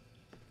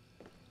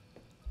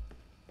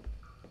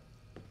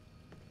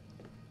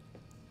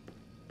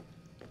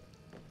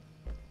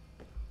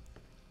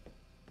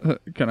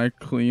 Can I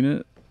clean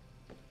it?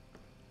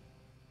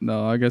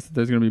 No, I guess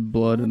there's gonna be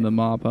blood in the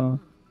mop, huh?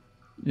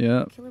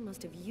 Yeah. The killer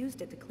must have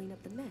used it to clean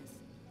up the mess.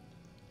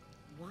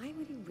 Why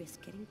would he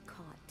risk getting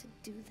caught to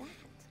do that?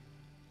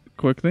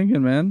 Quick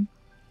thinking, man.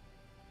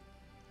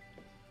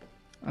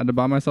 I had to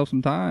buy myself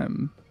some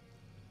time.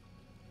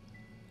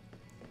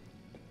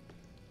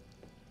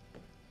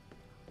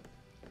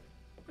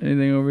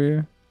 Anything over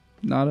here?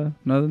 Nada?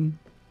 Nothing?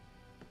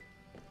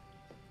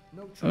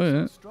 No trace Oh, yeah.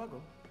 of the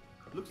struggle.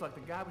 Looks like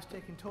the guy was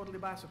taken totally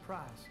by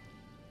surprise.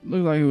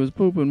 Looked like he was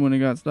pooping when he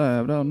got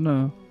stabbed. I don't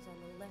know. Wounds on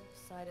the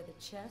left side of the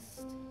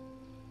chest,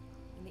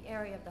 in the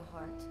area of the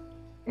heart.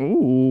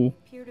 Ooh.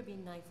 Appear to be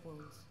knife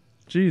wounds.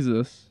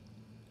 Jesus.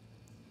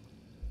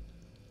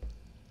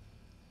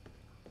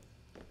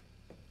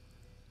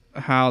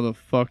 How the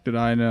fuck did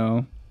I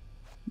know?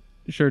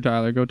 Sure,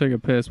 Tyler. Go take a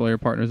piss while your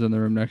partner's in the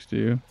room next to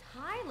you.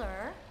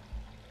 Tyler?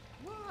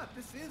 What?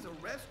 This is a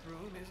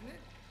restroom, isn't it?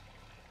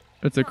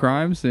 It's a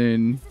crime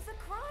scene. This is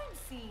a crime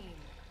scene.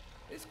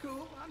 It's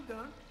cool. I'm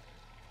done.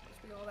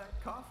 Must be all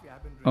that coffee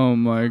I've been drinking. Oh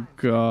my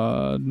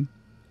god.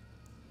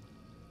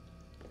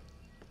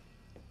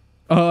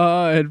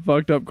 It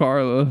fucked up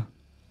Carla.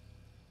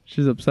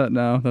 She's upset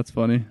now. That's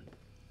funny.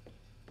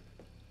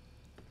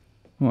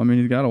 Well, I mean,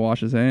 he's got to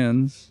wash his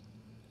hands.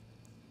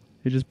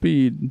 He just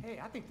peed. Hey,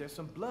 I think there's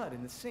some blood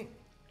in the sink.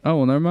 Oh,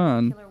 well, never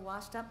mind. Killer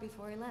washed up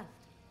before he left.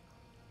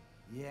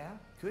 Yeah,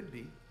 could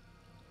be.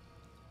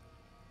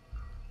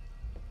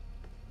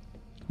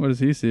 What does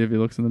he see if he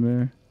looks in the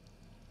mirror?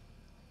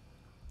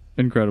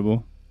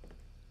 Incredible.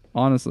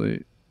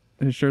 Honestly,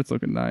 his shirt's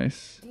looking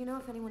nice. Do you know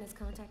if anyone has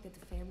contacted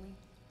the family?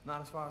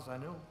 Not as far as I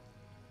know.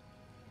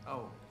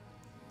 Oh,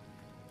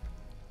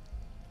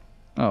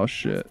 Oh,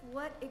 shit. Just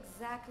what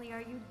exactly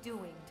are you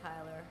doing,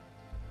 Tyler?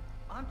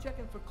 I'm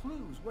checking for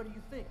clues. What do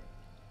you think?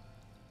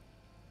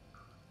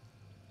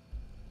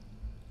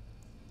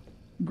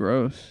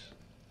 Gross.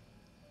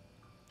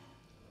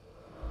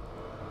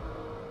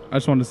 I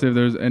just wanted to see if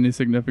there's any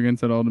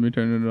significance at all to me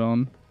turning it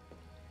on.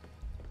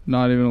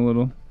 Not even a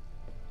little.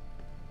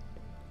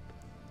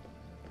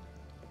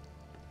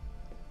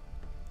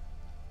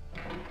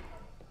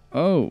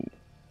 Oh.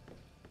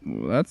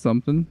 Well, that's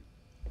something.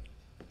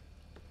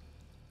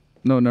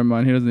 No, never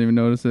mind. He doesn't even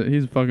notice it.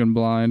 He's fucking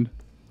blind.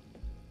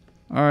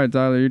 Alright,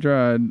 Tyler, you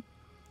tried.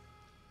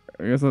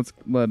 I guess let's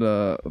let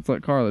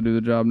Carla do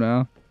the job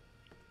now.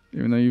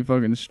 Even though you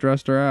fucking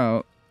stressed her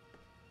out.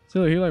 See,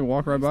 look, he like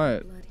walked right by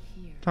it. Blood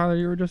here. Tyler,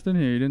 you were just in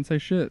here. You didn't say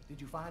shit.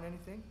 Did you find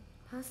anything?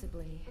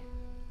 Possibly.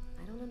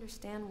 I don't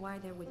understand why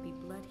there would be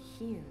blood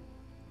here.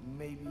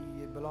 Maybe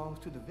it belongs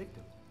to the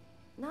victim.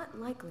 Not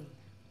likely.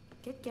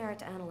 Get Garrett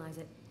to analyze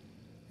it,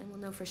 and we'll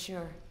know for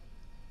sure.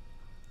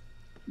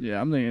 Yeah,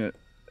 I'm thinking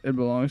it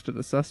belongs to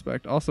the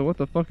suspect. Also, what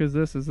the fuck is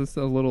this? Is this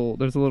there's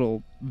a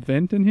little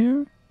vent in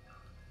here?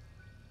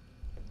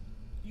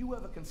 You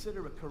ever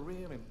consider a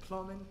career in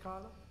plumbing,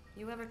 Carla?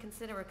 You ever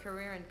consider a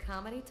career in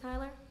comedy,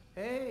 Tyler?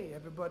 Hey,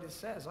 everybody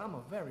says I'm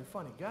a very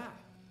funny guy.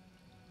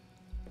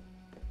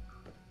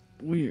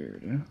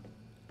 Weird.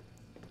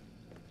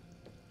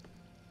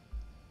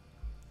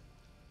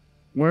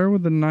 Where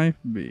would the knife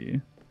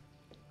be?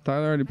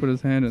 Tyler already put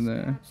his hand in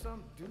there. Stab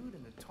some dude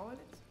in the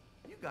toilets?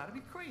 You gotta be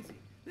crazy.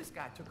 This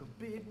guy took a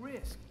big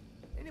risk.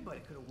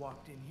 Anybody could have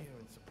walked in here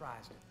and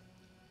surprised him.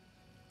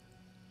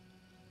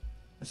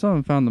 I still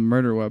haven't found the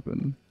murder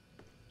weapon.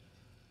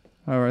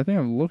 However, I think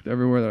I've looked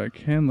everywhere that I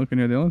can look in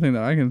here. The only thing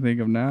that I can think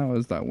of now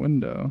is that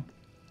window.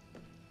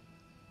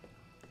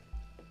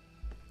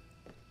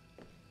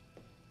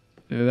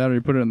 Yeah, that already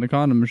put it in the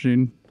condom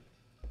machine.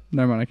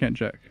 Never mind, I can't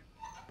check.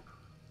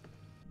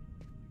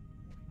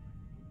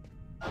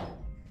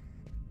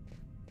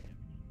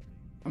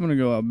 I'm gonna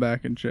go out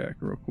back and check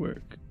real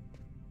quick.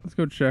 Let's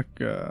go check,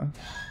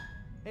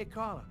 Hey,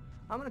 Carla,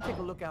 I'm gonna take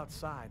a look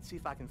outside, see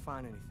if I can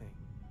find anything.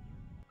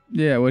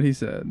 yeah, what he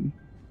said.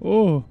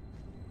 Oh.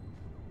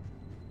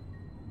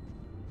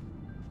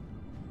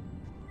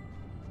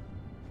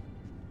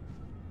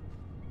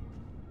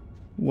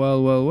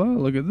 Well, well, well,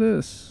 look at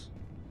this.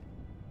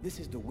 This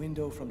is the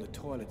window from the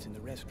toilets in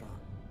the restaurant.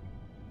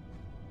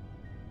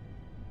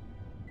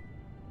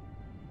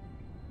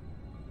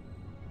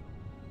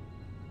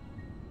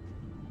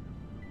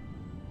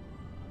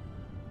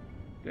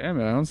 Damn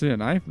it, I don't see a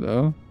knife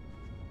though.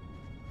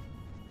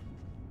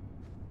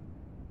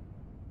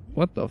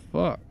 What the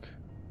fuck?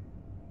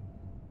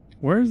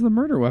 Where's the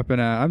murder weapon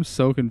at? I'm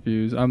so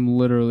confused. I'm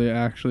literally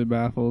actually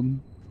baffled.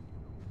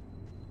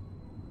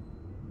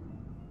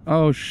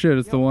 Oh shit,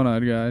 it's the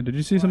one-eyed guy. Did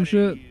you see some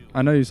shit?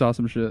 I know you saw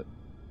some shit.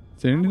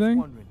 See I was anything?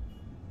 wondering,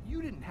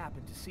 you didn't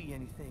happen to see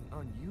anything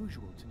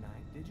unusual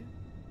tonight, did you?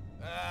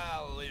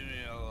 Ah, leave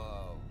me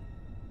alone.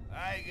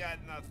 I got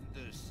nothing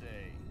to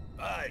say.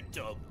 I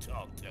don't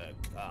talk to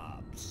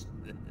cops.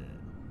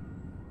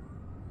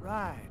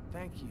 Right,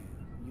 thank you.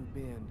 You've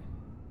been...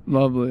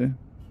 Lovely.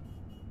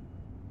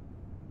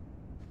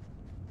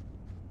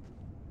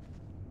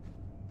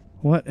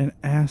 What an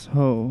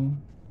asshole.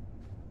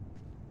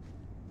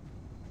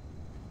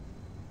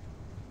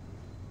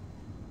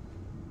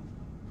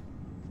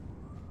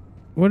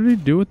 What did he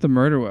do with the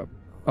murder weapon?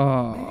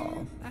 Oh.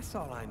 Man, that's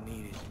all I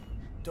needed.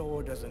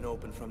 Door doesn't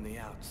open from the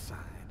outside.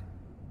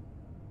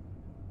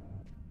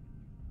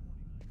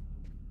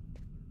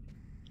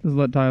 Just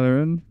let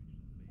Tyler in.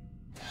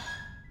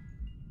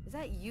 Is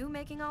that you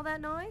making all that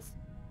noise?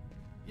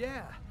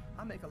 Yeah,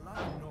 I make a lot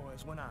of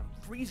noise when I'm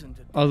freezing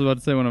to death. I was about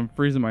to say when I'm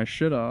freezing my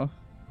shit off.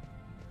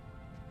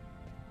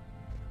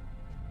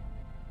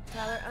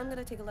 Tyler, I'm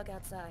gonna take a look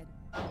outside.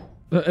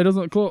 It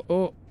doesn't close.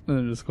 Oh,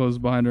 and it just closes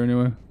behind her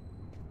anyway.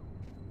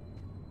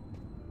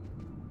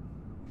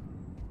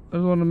 I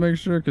just wanted to make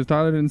sure because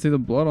Tyler didn't see the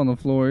blood on the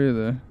floor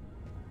either.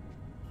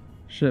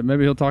 Shit,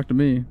 maybe he'll talk to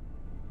me.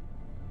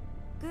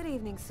 Good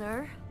evening,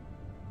 sir.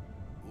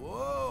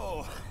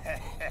 Whoa!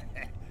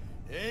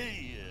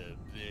 Hey,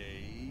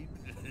 babe.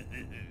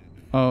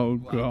 Oh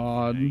What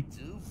God. can I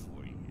do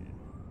for you?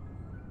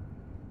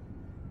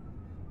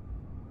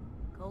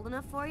 Cold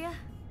enough for you?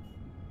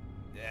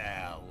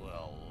 Yeah,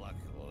 well,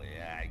 luckily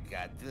I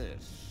got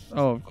this.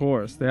 Oh, of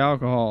course, the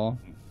alcohol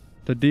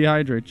to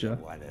dehydrate you.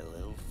 Want a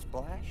little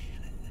splash?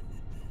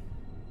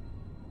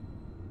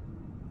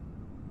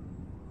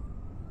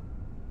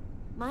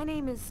 My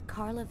name is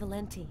Carla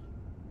Valenti.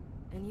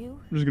 And you?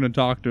 I'm just gonna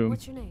talk to him.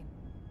 What's your name?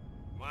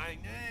 My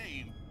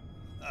name?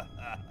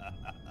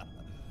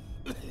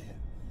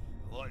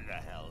 What the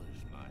hell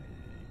is my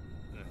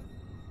name?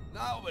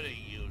 Nobody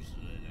uses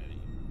it anymore.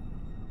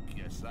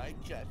 Guess I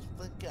just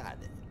forgot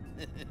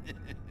it.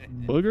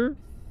 Booger?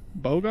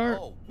 Bogart?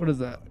 Oh, What is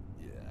that?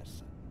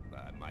 yes.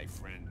 My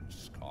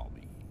friends call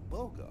me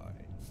Bogart.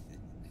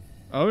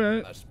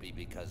 Okay. Must be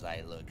because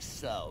I look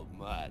so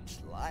much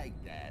like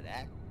that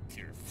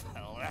actor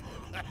fella.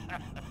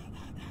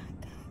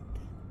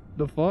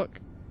 The fuck?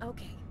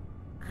 Okay.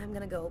 I'm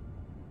gonna go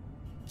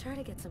try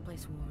to get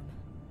someplace warm.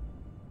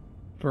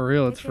 For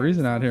real, it's Take care of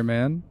freezing out yourself. here,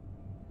 man.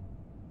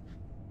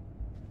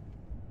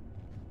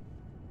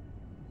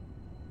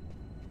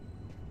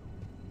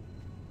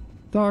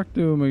 Talk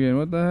to him again.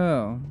 What the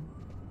hell?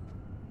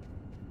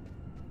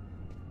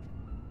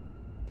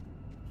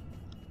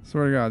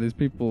 Swear to God, these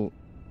people.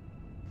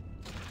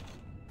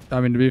 I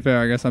mean, to be fair,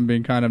 I guess I'm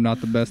being kind of not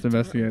the best Door only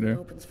investigator.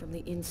 opens from the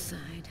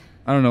inside.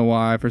 I don't know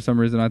why. For some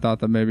reason, I thought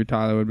that maybe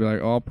Tyler would be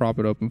like, "Oh, I'll prop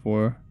it open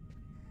for her."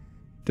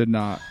 Did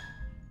not.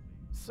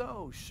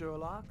 So,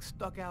 Sherlock,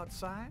 stuck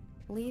outside?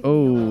 Leave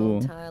Oh. me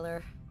alone,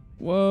 Tyler.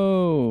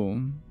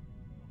 Whoa.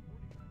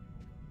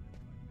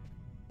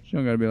 She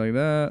don't gotta be like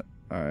that.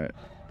 Alright.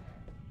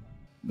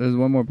 There's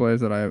one more place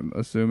that I'm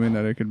assuming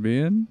that it could be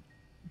in.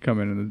 Come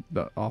in and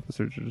the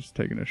officers are just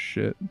taking a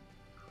shit.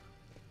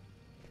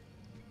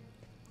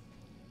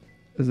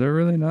 Is there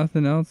really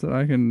nothing else that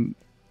I can...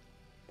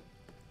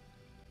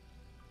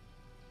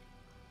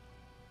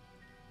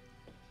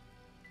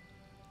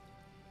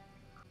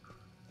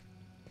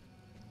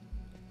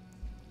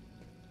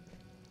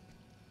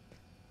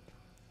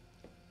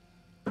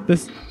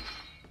 This...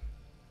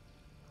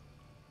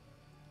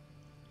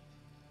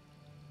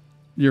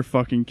 You're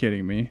fucking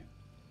kidding me.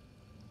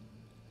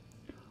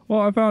 Well,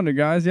 I found it,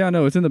 guys. Yeah,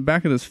 no, it's in the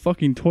back of this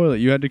fucking toilet.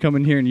 You had to come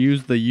in here and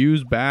use the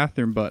use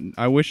bathroom button.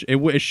 I wish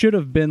it should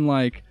have been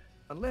like...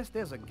 Unless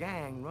there's a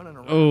gang running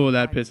around. Oh,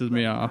 that hiding pisses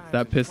me bloody off. knives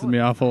That and pisses me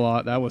toilet off a lot.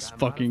 paper. That was I might have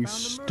fucking found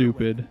the murder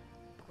stupid. weapon.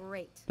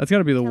 Great. That's got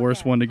to be the Tell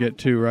worst Dad, one to I'm get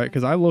to, right?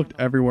 Because I looked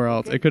everywhere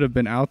else. It could have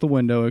been out the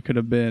window. It could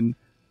have been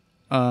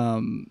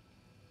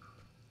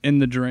in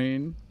the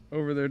drain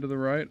over there to the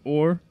right.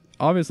 Or,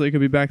 obviously, it could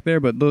be back there.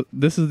 But look,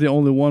 this is the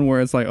only one where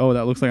it's like, oh,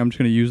 that looks like I'm just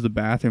going to use the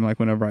bathroom like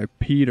whenever I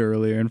peed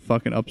earlier and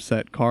fucking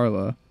upset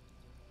Carla.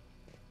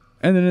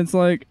 And then it's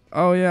like,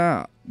 oh,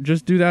 yeah,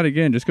 just do that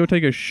again. Just go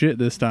take a shit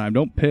this time.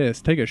 Don't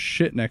piss. Take a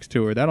shit next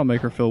to her. That'll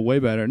make her feel way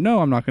better.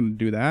 No, I'm not going to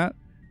do that.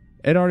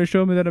 It already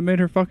showed me that it made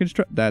her fucking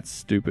That's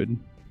stupid.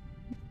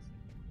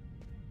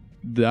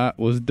 That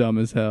was dumb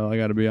as hell, I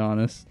gotta be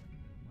honest.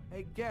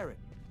 Hey, Garrett.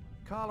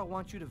 Carla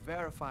wants you to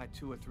verify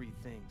 2 or 3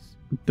 things.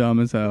 Dumb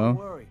as Don't hell.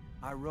 worry.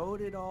 I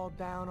wrote it all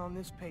down on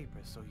this paper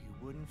so you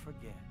wouldn't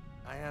forget.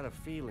 I had a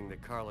feeling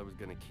that Carla was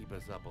gonna keep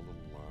us up a little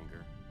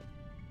longer.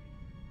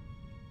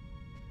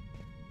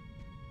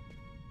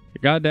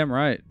 You're goddamn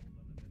right.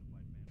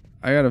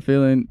 I got a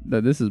feeling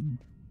that this is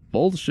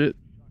bullshit.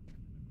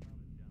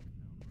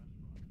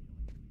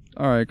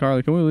 Alright,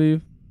 Carly, can we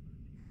leave?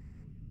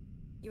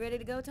 You ready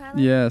to go, Tyler?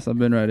 Yes, I've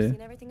been I've ready.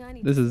 seen everything I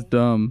need This to is see.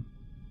 dumb.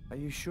 Are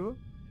you sure?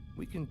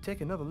 We can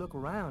take another look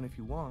around if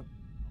you want.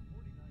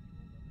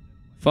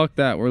 Fuck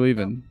that, we're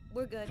leaving.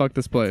 We're good. Fuck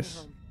this Let's place.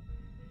 head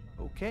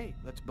home. Okay,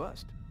 let's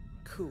bust.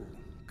 Cool.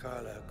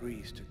 Carla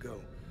agrees to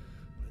go.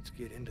 Let's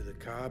get into the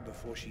car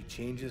before she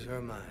changes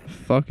her mind.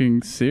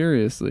 Fucking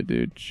seriously,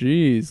 dude.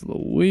 Jeez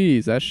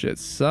Louise, that shit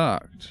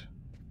sucked.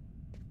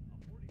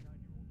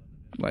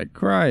 Like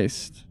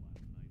Christ.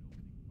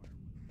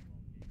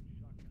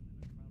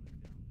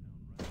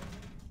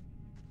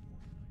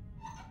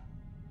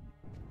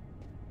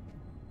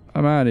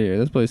 I'm out of here.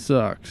 This place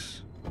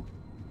sucks.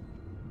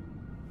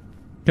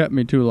 Kept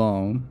me too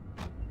long.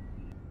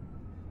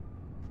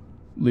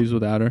 Leaves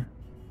without her.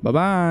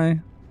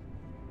 Bye-bye.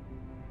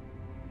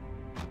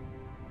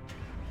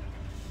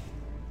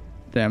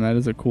 Damn, that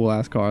is a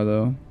cool-ass car,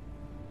 though.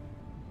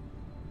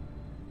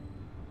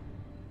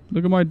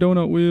 Look at my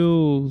donut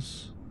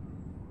wheels.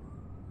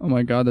 Oh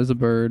my god, there's a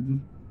bird.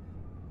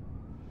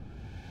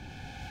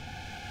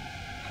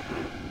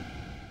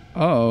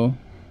 Uh-oh.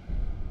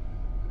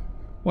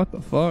 What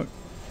the fuck?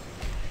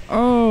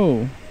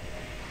 Oh!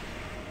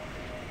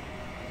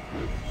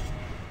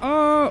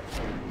 Oh!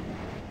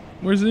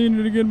 We're seeing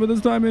it again, but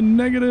this time in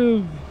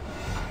negative.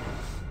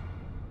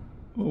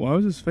 Oh, why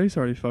was his face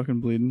already fucking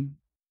bleeding?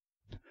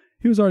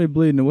 He was already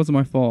bleeding. It wasn't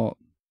my fault.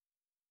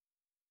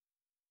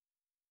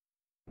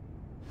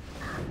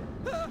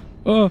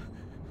 Oh!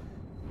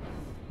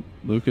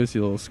 Lucas,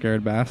 you little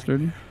scared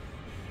bastard.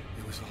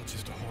 It was all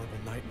just a horrible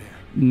nightmare.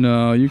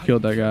 No, you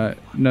killed that guy.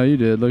 No, you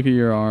did. Look at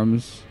your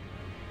arms.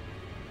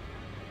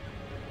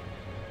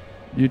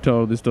 You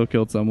totally still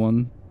killed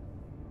someone.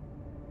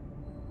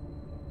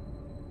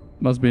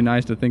 Must be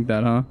nice to think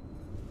that, huh?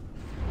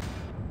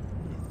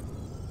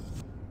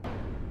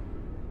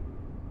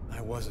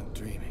 I wasn't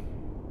dreaming.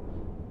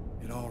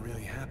 It all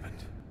really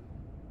happened.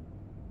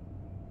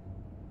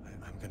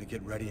 I'm gonna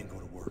get ready and go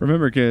to work.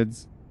 Remember,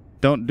 kids,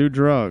 don't do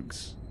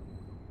drugs.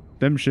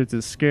 Them shits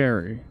is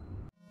scary.